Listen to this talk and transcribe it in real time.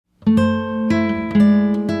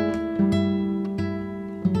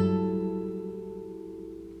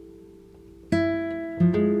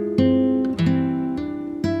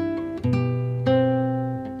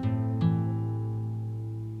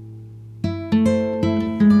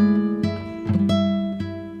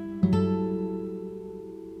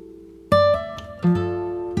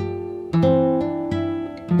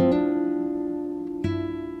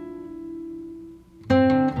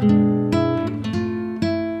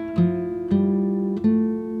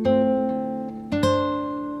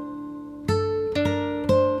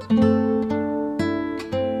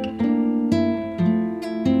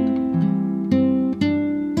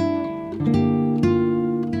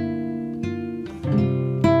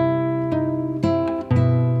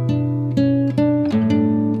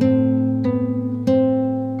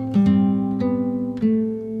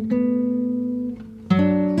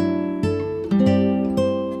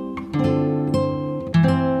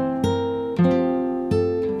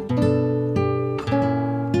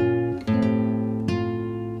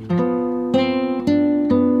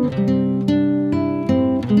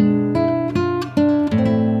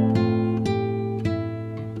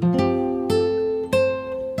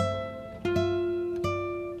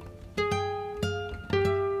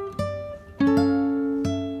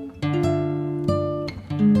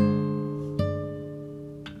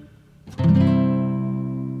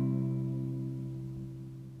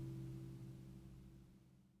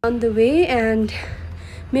on the way, and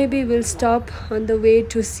maybe we'll stop on the way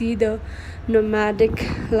to see the nomadic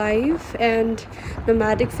life and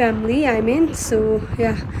nomadic family, I mean. So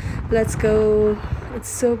yeah, let's go. It's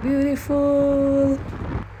so beautiful.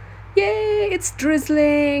 Yay, it's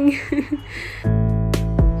drizzling.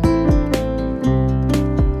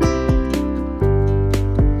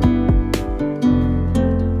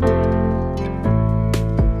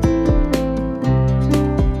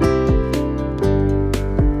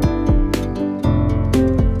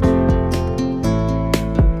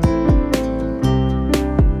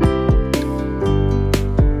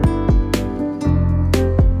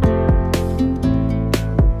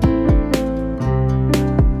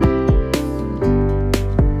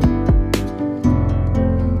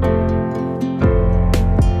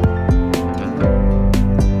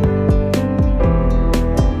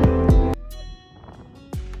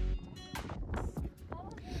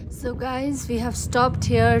 So guys, we have stopped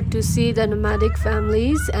here to see the nomadic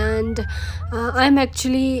families, and I'm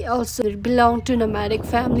actually also belong to nomadic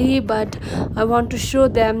family, but I want to show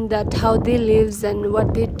them that how they lives and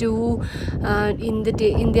what they do in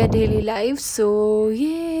their daily life. So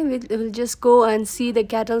yeah, we'll just go and see the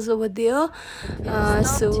cattle over there.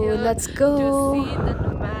 So let's go to see the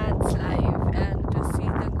nomads life and to see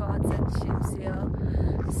the goats and sheep here.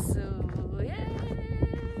 So yeah.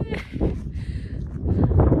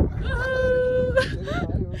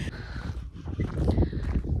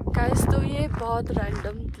 Guys, तो ये बहुत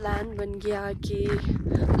random plan बन गया कि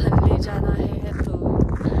हल्ले जाना है, तो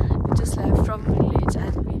we just left from village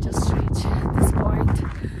and we just reached this point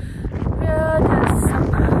where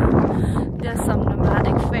there's some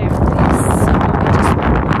nomadic families. So we just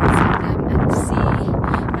want to visit them and see,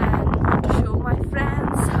 and want to show my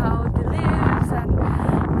friends how they live and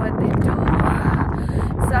what they do.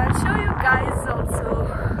 So I'll show you guys also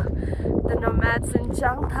the nomads in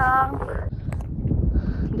Changthang.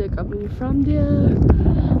 They're coming from there.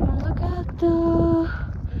 Look at the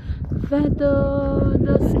weather,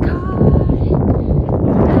 the sky,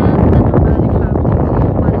 and the nomadic family.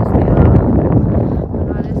 One is there,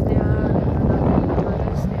 one is there, one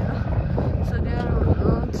is there. So there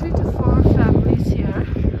are 3 to 4 families here.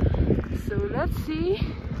 So let's see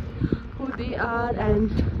who they are and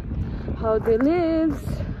how they live.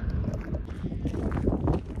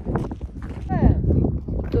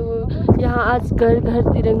 तो यहाँ आज घर घर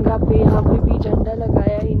तिरंगा पे यहाँ पे भी झंडा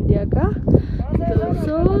लगाया इंडिया का, तो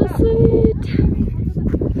सो स्वीट.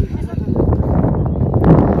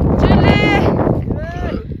 चले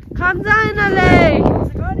खामजा नले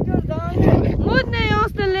मुद नहीं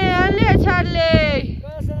होस्टले अले छाले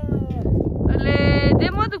अले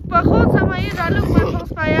डेमो दुख पखो समय रालुक पखोस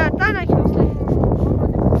पाया ताना क्यों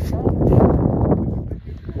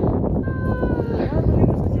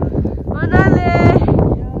मनाले.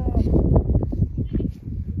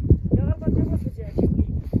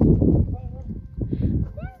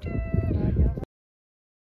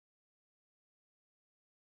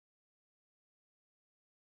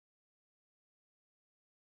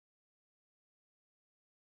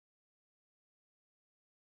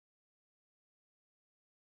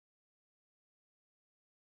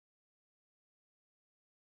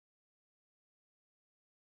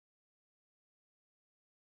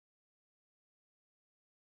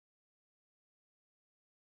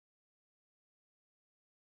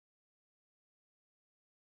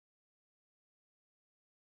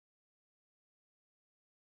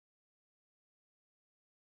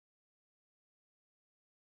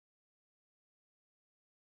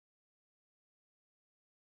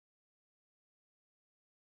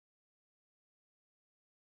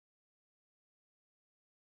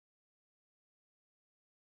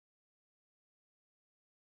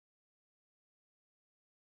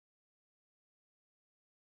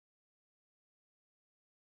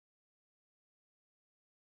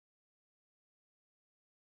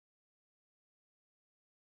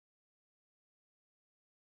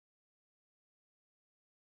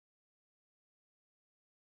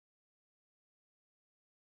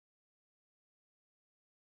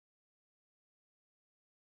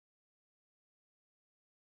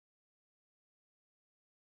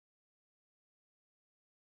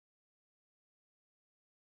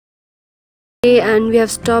 And we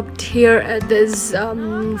have stopped here at this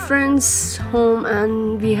friend's home,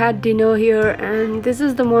 and we had dinner here, and this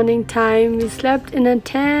is the morning time. We slept in a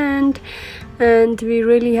tent and we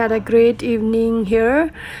really had a great evening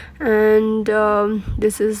here, and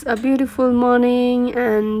this is a beautiful morning,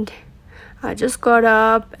 and I just got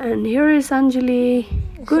up, and here is Anjali.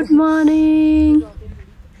 Good morning.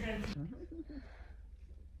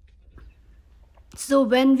 So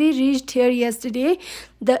when we reached here yesterday,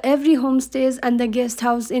 the every homestays and the guest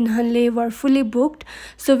house in Hanle were fully booked,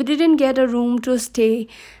 so we didn't get a room to stay.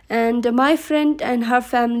 And my friend and her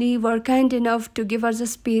family were kind enough to give us a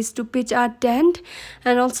space to pitch our tent,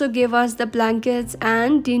 and also gave us the blankets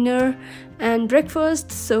and dinner and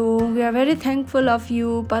breakfast. So we are very thankful of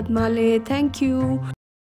you, Padmale. Thank you.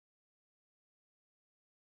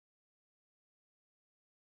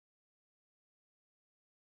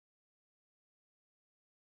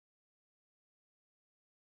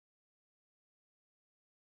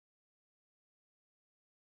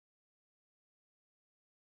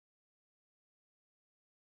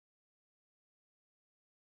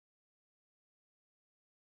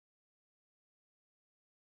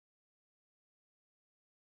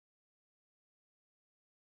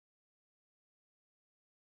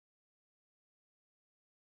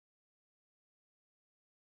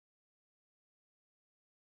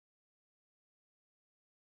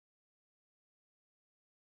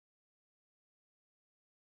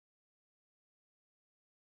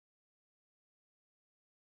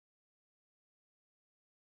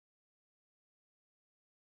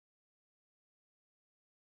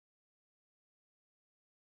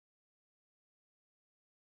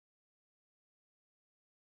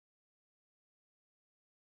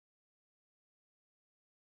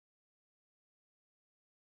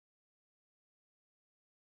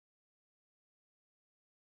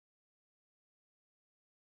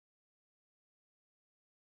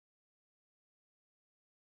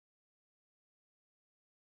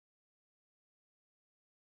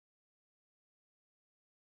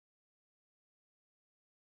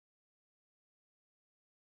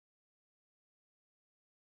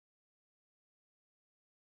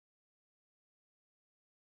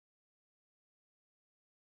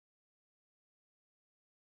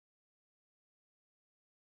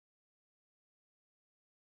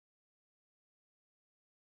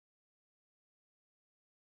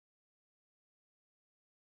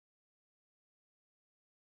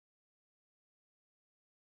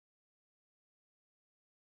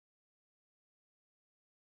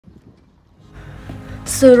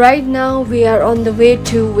 So right now we are on the way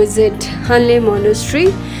to visit Hanle Monastery,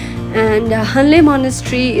 and Hanle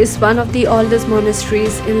Monastery is one of the oldest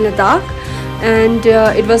monasteries in Ladakh, and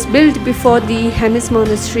it was built before the Hemis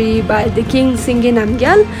Monastery by the King Singye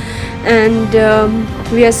Namgyal. And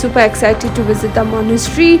we are super excited to visit the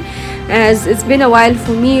monastery, as it's been a while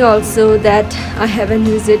for me also that I haven't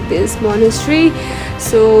visited this monastery.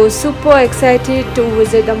 So super excited to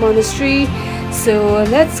visit the monastery. So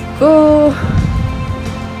let's go.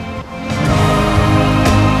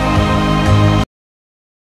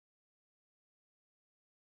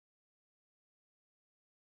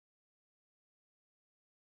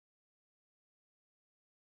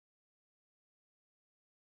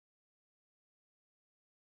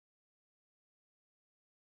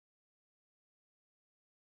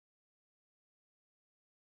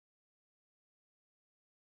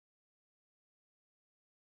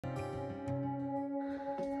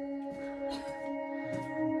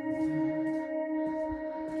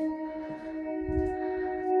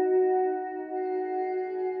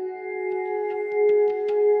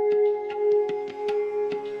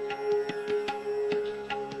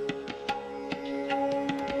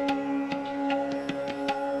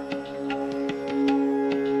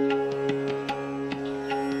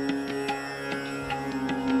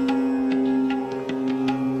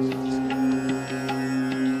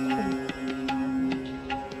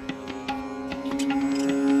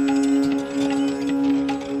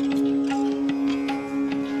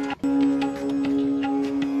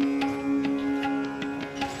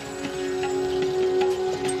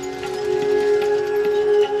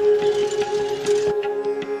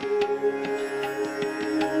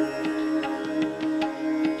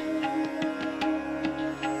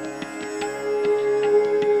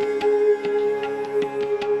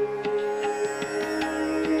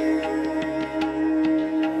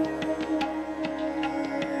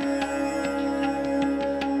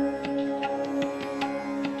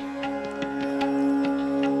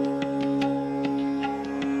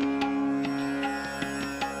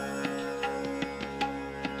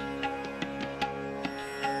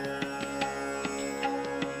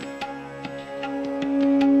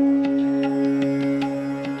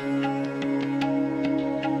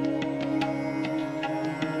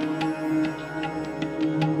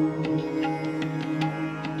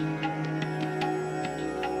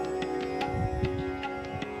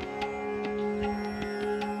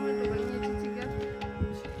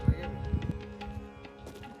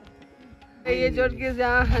 ये जोड़ के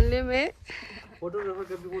जहाँ हल्ले में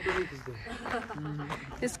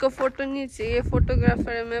इसको photo नहीं चाहिए,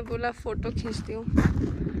 photographer है। मैं बोला फोटो खींचती हूँ।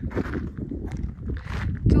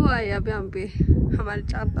 क्यों आए अब यहाँ पे? हमारे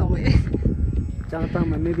चांगथांग में। चांगथांग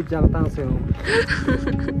में, मैं भी चांगथांग से हूँ।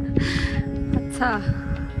 अच्छा।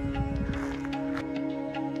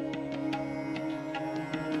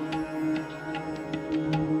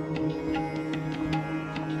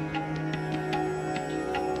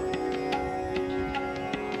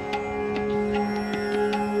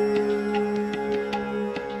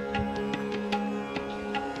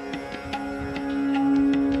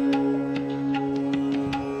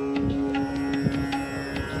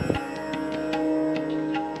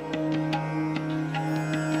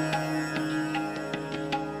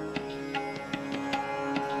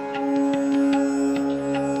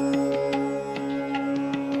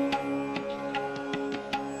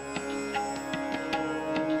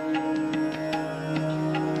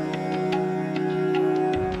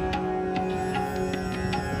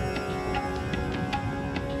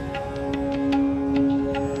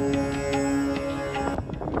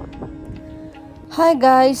 Hi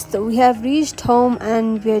guys, so we have reached home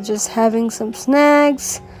and we are just having some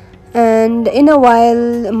snacks, and in a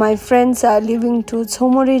while my friends are leaving to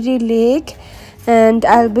Chomoriri Lake and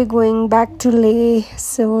I'll be going back to Leh.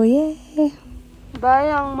 So yay!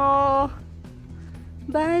 Bye Angmo.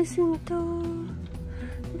 Bye Sinto.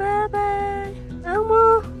 Bye bye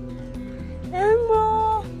Angmo. Angmo.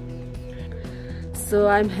 So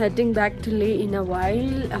I'm heading back to Leh in a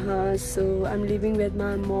while. So I'm leaving with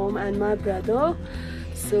my mom and my brother.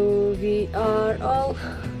 So we are all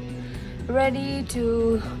ready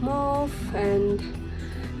to move and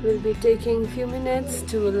we'll be taking a few minutes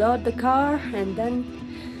to load the car and then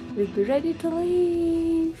we'll be ready to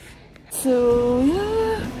leave. So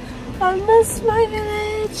yeah, I miss my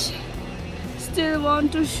village. Still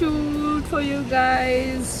want to shoot for you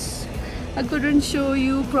guys. I couldn't show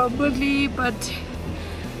you properly, but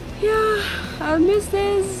yeah, I'll miss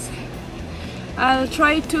this. I'll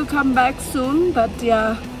try to come back soon, but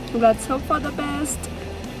yeah, let's hope for the best.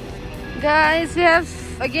 Guys, we have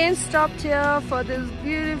again stopped here for this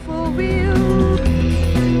beautiful view.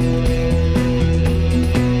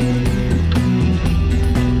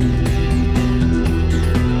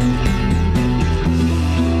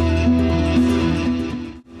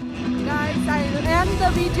 Guys, I'll end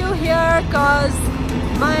the video here because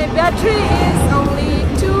my battery is only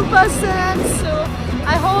 2%, so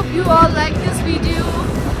I hope you all like this video.